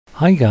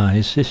Hi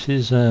guys, this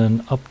is an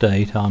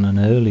update on an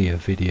earlier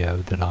video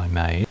that I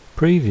made.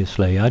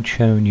 Previously I'd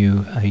shown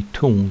you a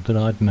tool that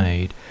I'd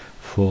made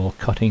for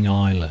cutting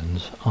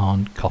islands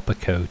on copper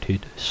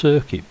coated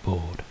circuit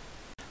board.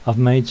 I've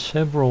made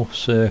several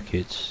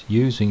circuits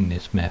using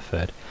this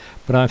method,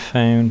 but I've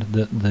found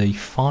that the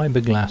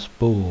fiberglass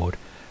board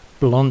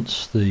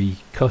blunts the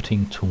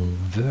cutting tool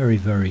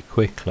very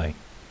quickly.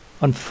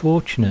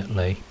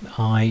 Unfortunately,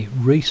 I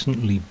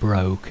recently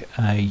broke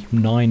a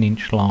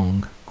 9-inch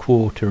long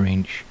 1/4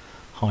 inch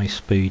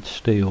high-speed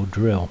steel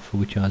drill, for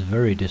which I was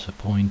very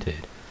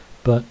disappointed.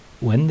 But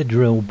when the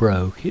drill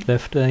broke, it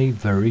left a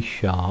very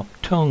sharp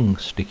tongue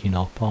sticking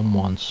up on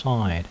one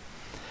side,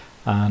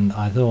 and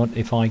I thought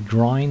if I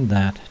grind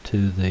that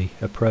to the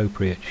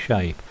appropriate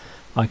shape,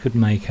 I could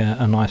make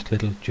a nice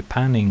little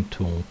trepanning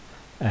tool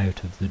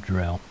out of the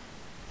drill.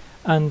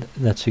 And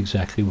that's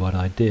exactly what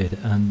I did,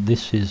 and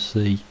this is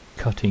the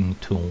cutting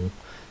tool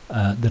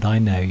that I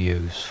now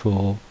use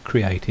for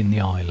creating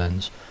the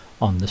islands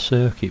on the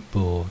circuit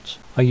boards.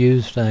 I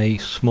used a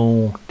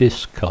small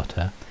disc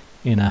cutter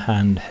in a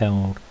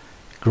handheld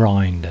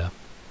grinder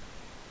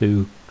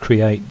to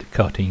create the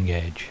cutting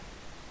edge.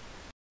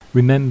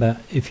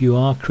 Remember, if you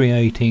are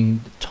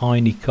creating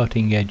tiny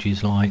cutting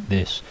edges like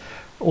this,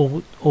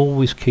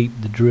 always keep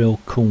the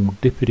drill cool,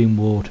 dip it in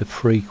water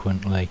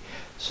frequently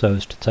so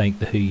as to take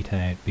the heat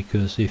out,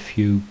 because if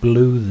you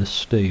blue the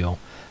steel,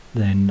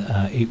 then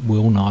it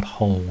will not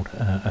hold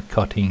a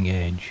cutting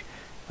edge.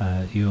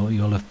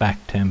 You'll have back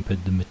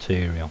tempered the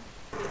material.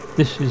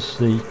 This is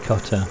the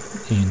cutter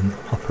in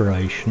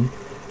operation.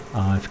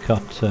 I've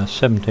cut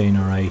 17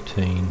 or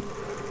 18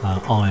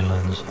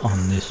 islands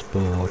on this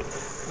board,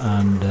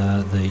 and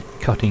the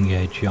cutting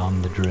edge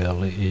on the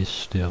drill is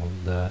still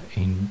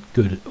in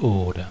good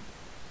order.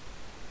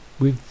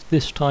 With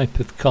this type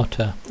of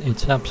cutter,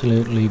 it's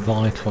absolutely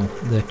vital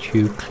that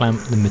you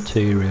clamp the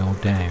material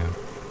down.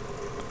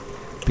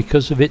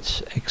 Because of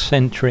its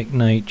eccentric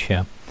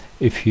nature,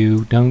 if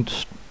you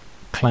don't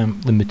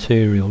clamp the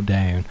material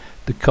down,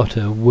 the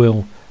cutter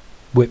will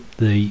whip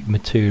the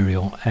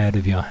material out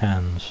of your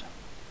hands.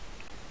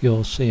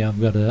 You'll see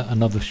I've got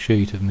another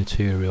sheet of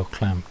material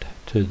clamped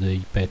to the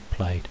bed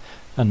plate,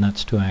 and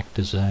that's to act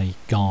as a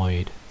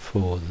guide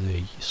for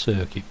the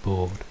circuit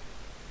board.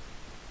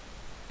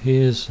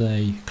 Here's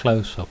a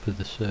close-up of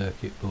the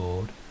circuit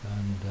board,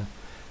 and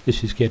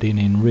this is getting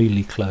in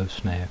really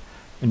close now,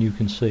 and you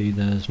can see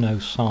there's no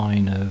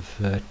sign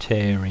of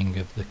tearing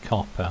of the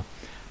copper.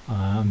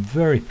 I'm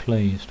very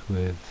pleased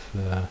with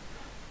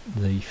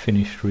the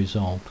finished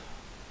result.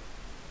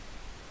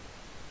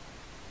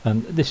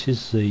 And this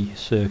is the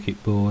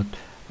circuit board.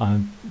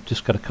 I've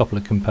just got a couple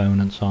of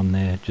components on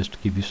there just to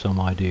give you some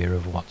idea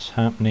of what's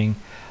happening.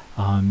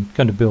 I'm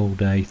going to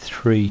build a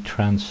 3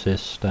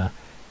 transistor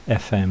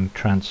FM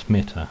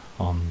transmitter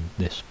on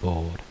this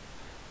board,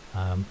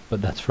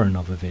 but that's for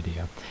another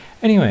video.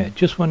 Anyway,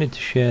 just wanted to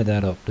share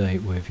that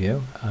update with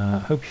you.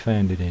 Hope you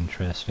found it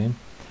interesting.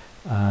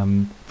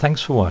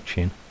 Thanks for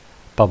watching.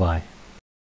 Bye bye.